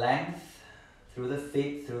 Find length through the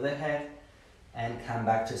feet, through the head, and come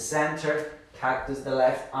back to center. Cactus the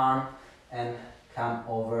left arm and come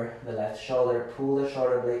over the left shoulder. Pull the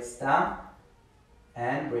shoulder blades down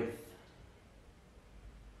and breathe.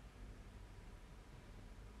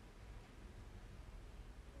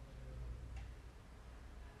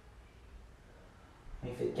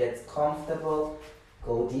 If it gets comfortable,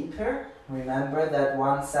 go deeper. Remember that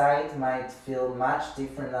one side might feel much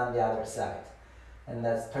different than the other side. And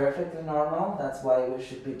that's perfectly normal. That's why we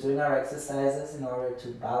should be doing our exercises in order to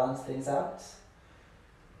balance things out.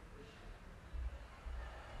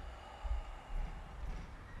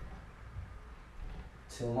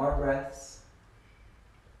 Two more breaths.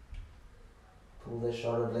 Pull the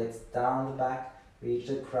shoulder blades down the back, reach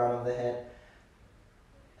the crown of the head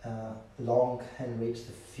long and reach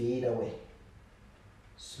the feet away.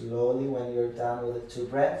 Slowly, when you're done with the 2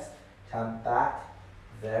 breaths, come back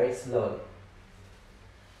very slowly.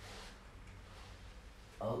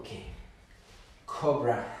 Okay.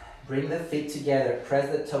 Cobra. Bring the feet together,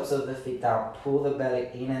 press the tops of the feet down, pull the belly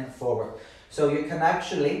in and forward. So you can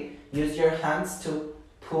actually use your hands to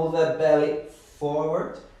pull the belly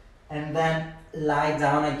forward and then lie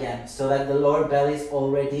down again so that the lower belly is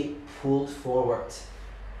already pulled forward.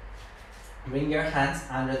 Bring your hands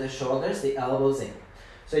under the shoulders, the elbows in.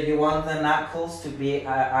 So you want the knuckles to be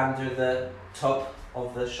under the top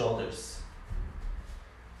of the shoulders.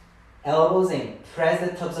 Elbows in, press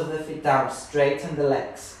the tops of the feet down, straighten the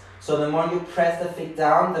legs. So the more you press the feet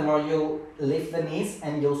down, the more you lift the knees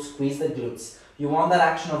and you'll squeeze the glutes. You want that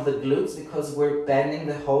action of the glutes because we're bending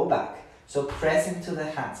the whole back. So press into the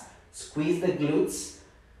hands, squeeze the glutes,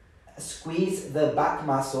 squeeze the back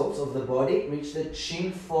muscles of the body, reach the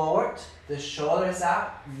chin forward, the shoulders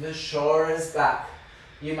up, the shoulders back.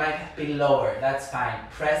 You might be lower, that's fine.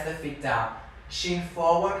 Press the feet down, chin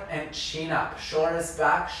forward and chin up, shoulders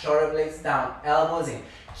back, shoulder blades down, elbows in.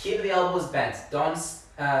 Keep the elbows bent, don't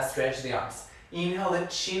stretch the arms. Inhale the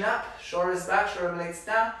chin up, shoulders back, shoulder blades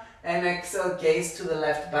down, and exhale, gaze to the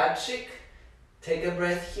left butt cheek. Take a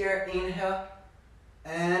breath here, inhale,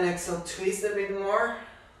 and exhale, twist a bit more.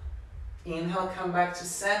 Inhale, come back to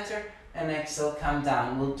center, and exhale, come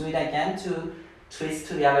down. We'll do it again to twist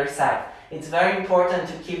to the other side. It's very important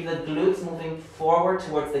to keep the glutes moving forward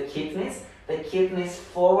towards the kidneys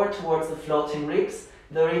forward towards the floating ribs,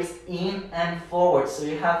 the ribs in and forward, so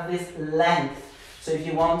you have this length. So if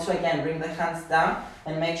you want to, again, bring the hands down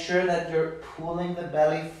and make sure that you're pulling the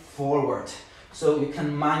belly forward. So you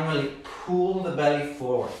can manually pull the belly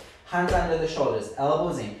forward. Hands under the shoulders,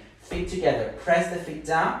 elbows in, feet together, press the feet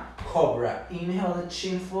down, cobra. Inhale the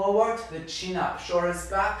chin forward, the chin up, shoulders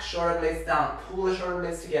back, shoulder blades down, pull the shoulder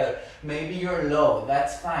blades together. Maybe you're low,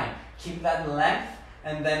 that's fine. Keep that length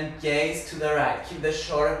and then gaze to the right. Keep the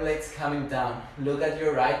shoulder blades coming down. Look at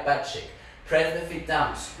your right butt cheek. Press the feet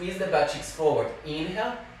down, squeeze the butt cheeks forward.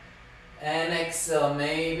 Inhale and exhale,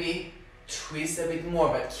 maybe twist a bit more,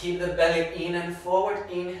 but keep the belly in and forward.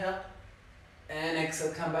 Inhale and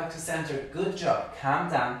exhale, come back to center. Good job, calm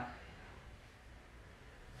down.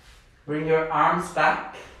 Bring your arms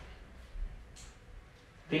back.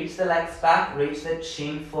 Reach the legs back, reach the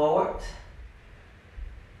chin forward.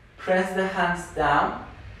 Press the hands down.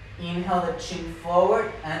 Inhale the chin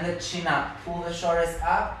forward and the chin up. Pull the shoulders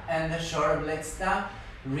up and the shoulder blades down.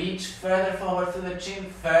 Reach further forward through the chin,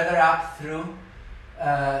 further up through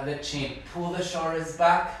the chin. Pull the shoulders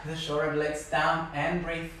back, the shoulder blades down, and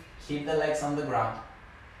breathe. Keep the legs on the ground.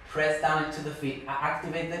 Press down into the feet.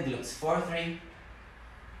 Activate the glutes. 4, 3,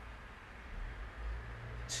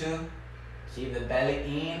 2. Keep the belly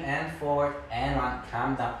in and forward, and 1.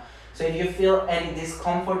 Calm down. So if you feel any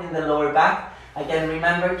discomfort in the lower back, again,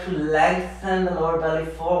 remember to lengthen the lower belly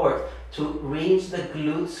forward, to reach the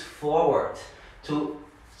glutes forward, to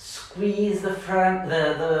squeeze the front,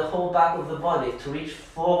 the whole back of the body, to reach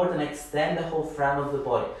forward and extend the whole front of the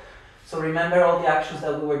body. So remember all the actions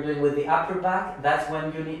that we were doing with the upper back. That's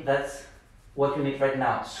what you need right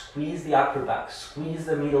now. Squeeze the upper back, squeeze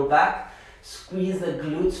the middle back, squeeze the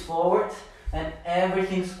glutes forward, and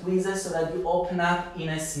everything squeezes so that you open up in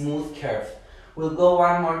a smooth curve. We'll go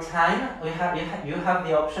one more time. You have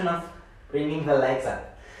the option of bringing the legs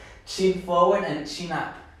up. Chin forward and chin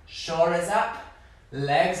up. Shoulders up,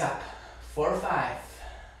 legs up. 4, 5.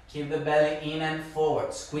 Keep the belly in and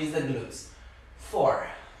forward. Squeeze the glutes. 4.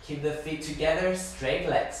 Keep the feet together, straight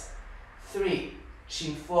legs. 3.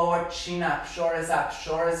 Chin forward, chin up, shoulders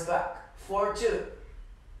back. 4, 2.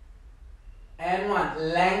 And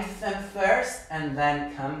 1. Lengthen first and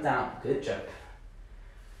then come down. Good job.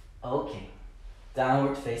 Okay.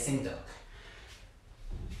 Downward facing dog.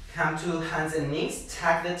 Come to hands and knees,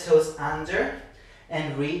 tuck the toes under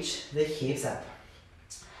and reach the hips up.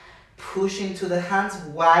 Push into the hands,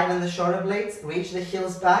 widen the shoulder blades, reach the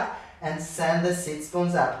heels back and send the sits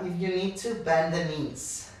bones up. If you need to, bend the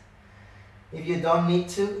knees. If you don't need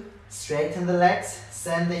to, straighten the legs,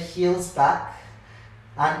 send the heels back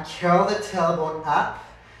and curl the tailbone up.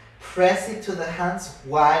 Press it to the hands,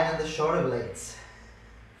 widen the shoulder blades.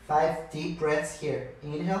 5 deep breaths here.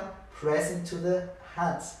 Inhale, press into the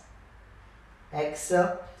hands.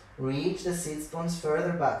 Exhale, reach the sits bones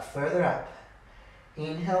further back, further up.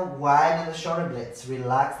 Inhale, widen the shoulder blades,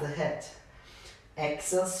 relax the head.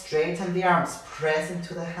 Exhale, straighten the arms, press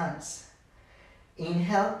into the hands.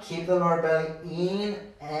 Inhale, keep the lower belly in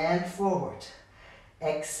and forward.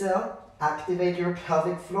 Exhale, activate your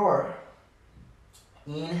pelvic floor.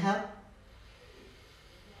 Inhale.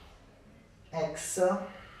 Exhale.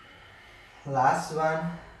 Last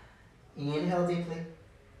one. Inhale deeply.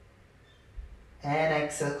 And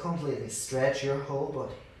exhale completely. Stretch your whole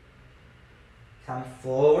body. Come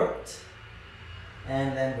forward.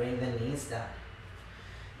 And then bring the knees down.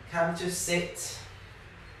 Come to sit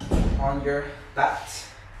on your butt.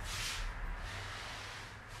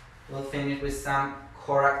 We'll finish with some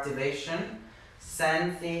core activation.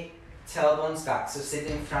 Send the tailbones back. So sit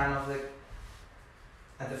in front of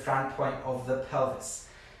at the front point of the pelvis.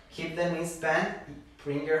 Keep the knees bent.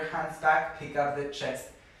 Bring your hands back. Pick up the chest.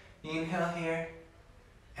 Inhale here.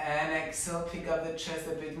 And exhale. Pick up the chest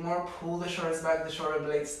a bit more. Pull the shoulders back, the shoulder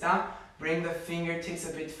blades down. Bring the fingertips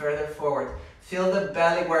a bit further forward. Feel the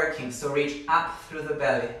belly working, so reach up through the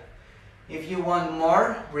belly. If you want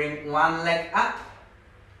more, bring one leg up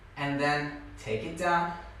and then take it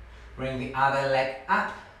down. Bring the other leg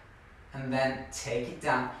up and then take it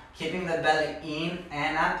down. Keeping the belly in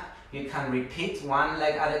and up. You can repeat one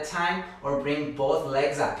leg at a time or bring both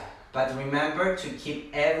legs up. But remember to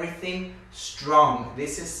keep everything strong.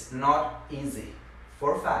 This is not easy.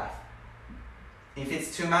 4, 5. If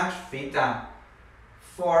it's too much, feet down.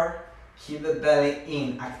 4, keep the belly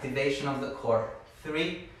in, activation of the core.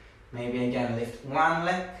 3, maybe again lift one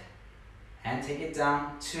leg and take it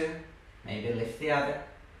down. 2, maybe lift the other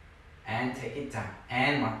and take it down.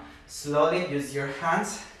 And 1. Slowly use your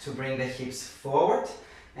hands to bring the hips forward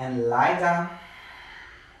and lie down.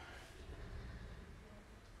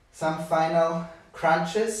 Some final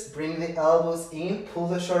crunches. Bring the elbows in, pull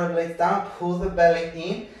the shoulder blades down, pull the belly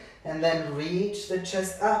in, and then reach the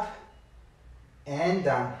chest up and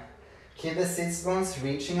down. Keep the sits bones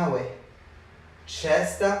reaching away.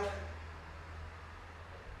 Chest up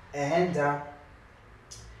and down.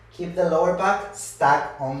 Keep the lower back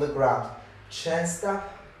stuck on the ground. Chest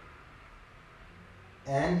up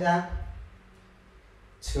and down.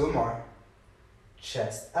 2 more.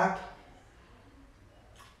 Chest up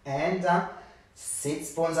and down.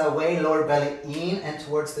 Sits bones away, lower belly in and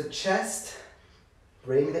towards the chest.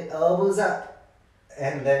 Bring the elbows up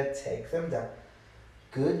and then take them down.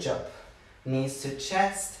 Good job. Knees to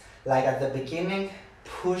chest, like at the beginning.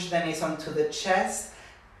 Push the knees onto the chest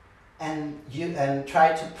and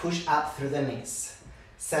try to push up through the knees.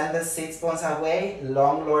 Send the sits bones away,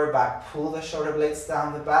 long lower back. Pull the shoulder blades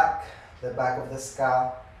down the back of the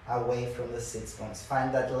skull away from the sits bones.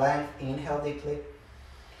 Find that length. Inhale deeply.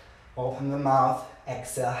 Open the mouth.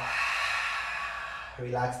 Exhale.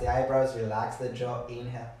 Relax the eyebrows, relax the jaw.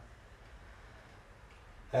 Inhale.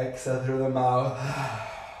 Exhale through the mouth.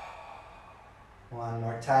 One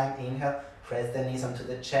more time. Inhale. Press the knees onto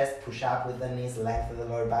the chest. Push up with the knees, length of the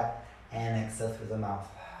lower back. And exhale through the mouth.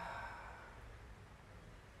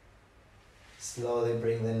 Slowly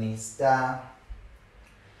bring the knees down.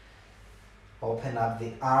 Open up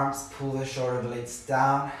the arms, pull the shoulder blades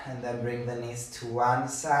down, and then bring the knees to one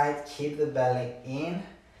side. Keep the belly in.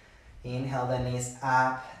 Inhale the knees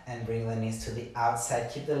up and bring the knees to the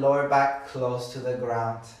outside. Keep the lower back close to the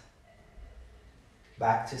ground.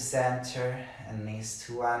 Back to center and knees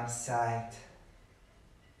to one side.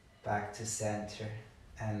 Back to center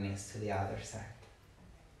and knees to the other side.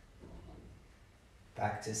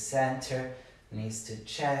 Back to center, knees to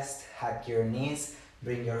chest. Hug your knees.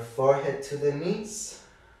 Bring your forehead to the knees.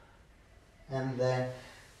 And then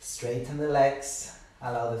straighten the legs.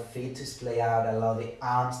 Allow the feet to splay out. Allow the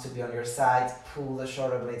arms to be on your sides. Pull the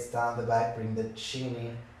shoulder blades down the back. Bring the chin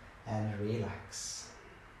in and relax.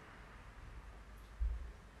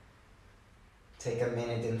 Take a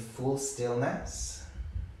minute in full stillness.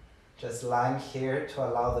 Just lying here to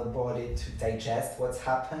allow the body to digest what's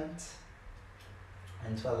happened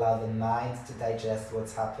and to allow the mind to digest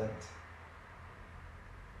what's happened.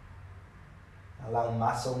 Allow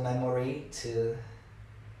muscle memory to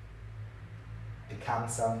become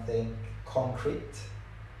something concrete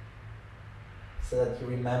so that you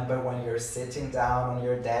remember when you're sitting down on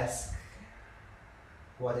your desk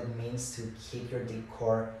what it means to keep your deep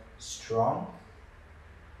core strong,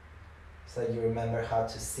 so that you remember how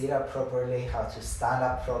to sit up properly, how to stand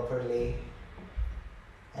up properly,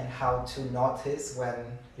 and how to notice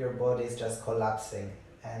when your body is just collapsing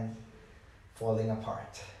and falling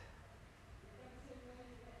apart.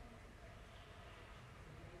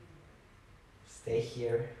 Stay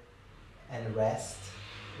here and rest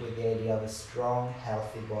with the idea of a strong,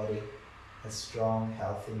 healthy body, a strong,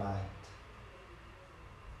 healthy mind.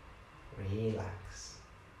 Relax.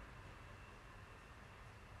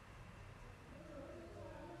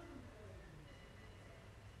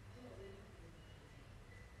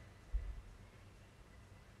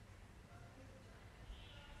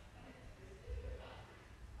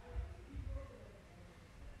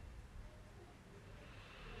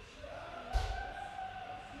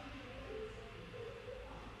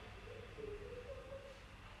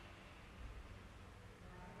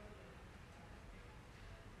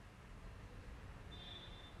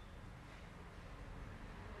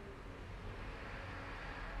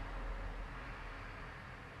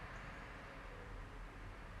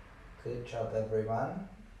 Good job, everyone.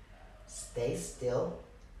 Stay still.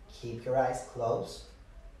 Keep your eyes closed.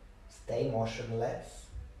 Stay motionless.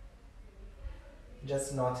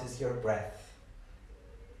 Just notice your breath.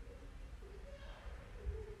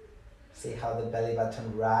 See how the belly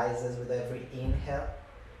button rises with every inhale,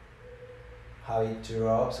 how it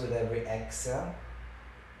drops with every exhale.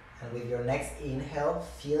 And with your next inhale,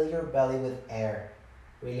 fill your belly with air.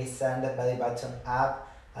 Really send the belly button up.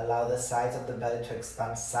 Allow the sides of the belly to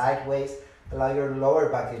expand sideways. Allow your lower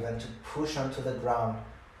back even to push onto the ground.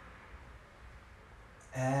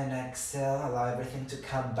 And exhale, allow everything to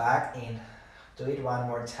come back in. Do it one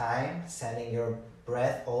more time, sending your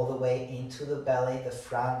breath all the way into the belly, the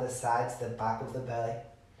front, the sides, the back of the belly.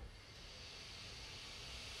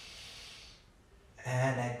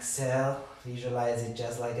 And exhale, visualize it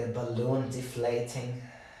just like a balloon deflating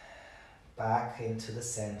back into the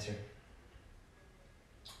center.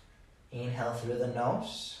 Inhale through the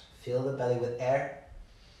nose, fill the belly with air.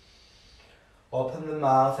 Open the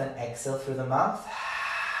mouth and exhale through the mouth.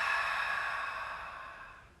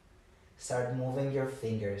 Start moving your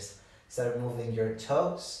fingers, start moving your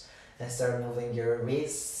toes, and start moving your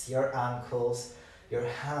wrists, your ankles, your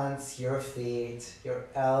hands, your feet, your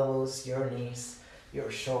elbows, your knees,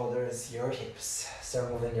 your shoulders, your hips.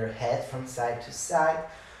 Start moving your head from side to side.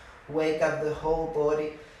 Wake up the whole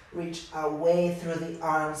body. Reach away through the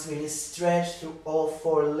arms. Really stretch through all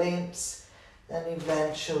four limbs. And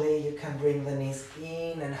eventually you can bring the knees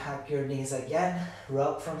in and hug your knees again.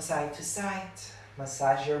 Rock from side to side.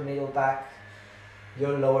 Massage your middle back,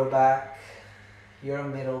 your lower back, your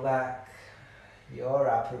middle back, your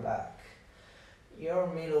upper back, your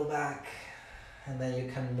middle back. And then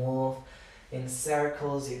you can move in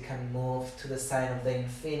circles. You can move to the sign of the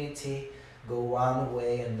infinity. Go one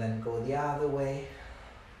way and then go the other way.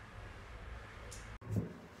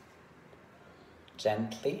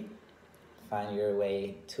 Gently find your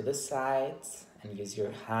way to the sides and use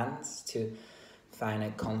your hands to find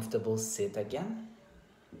a comfortable sit again.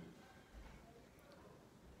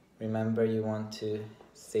 Remember, you want to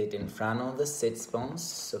sit in front of the sits bones,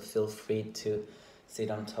 so feel free to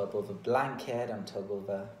sit on top of a blanket, on top of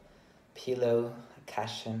a pillow, a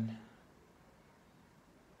cushion.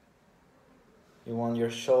 You want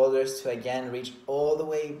your shoulders to again reach all the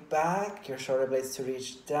way back, your shoulder blades to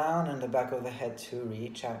reach down, and the back of the head to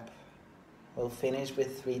reach up. We'll finish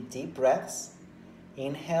with 3 deep breaths.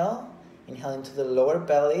 Inhale. Inhale into the lower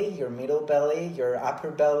belly, your middle belly, your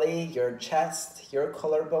upper belly, your chest, your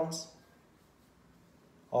collarbones.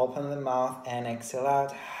 Open the mouth and exhale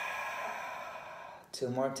out. 2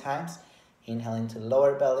 more times. Inhale into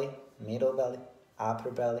lower belly, middle belly,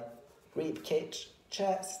 upper belly, rib cage,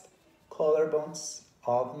 chest, collarbones.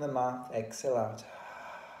 Open the mouth, exhale out.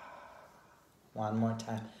 1 more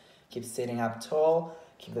time. Keep sitting up tall,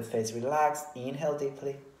 keep the face relaxed. Inhale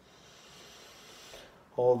deeply.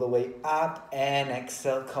 All the way up and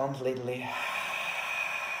exhale completely.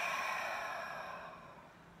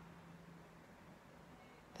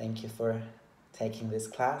 Thank you for taking this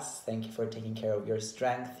class. Thank you for taking care of your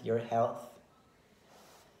strength, your health.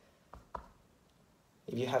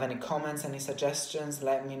 If you have any comments, any suggestions,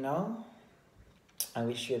 let me know. I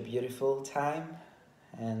wish you a beautiful time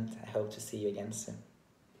and I hope to see you again soon.